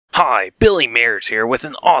Hi, Billy Mears here with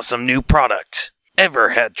an awesome new product. Ever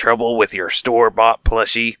had trouble with your store-bought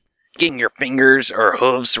plushie? Getting your fingers or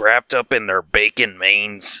hooves wrapped up in their bacon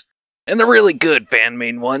manes? And the really good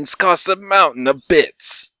fan-made ones cost a mountain of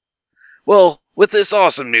bits. Well, with this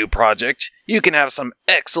awesome new project, you can have some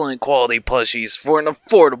excellent quality plushies for an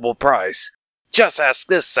affordable price. Just ask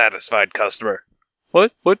this satisfied customer.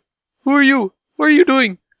 What? Who are you? What are you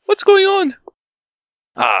doing? What's going on?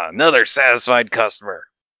 Ah, another satisfied customer.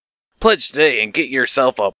 Pledge today and get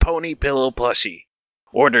yourself a pony pillow plushie.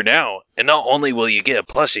 Order now, and not only will you get a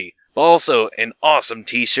plushie, but also an awesome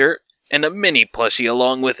t-shirt and a mini plushie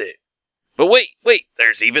along with it. But wait,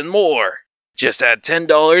 there's even more! Just add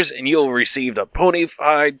 $10 and you'll receive the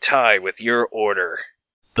ponyfied tie with your order.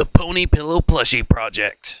 The Pony Pillow Plushie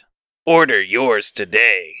Project. Order yours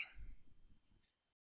today.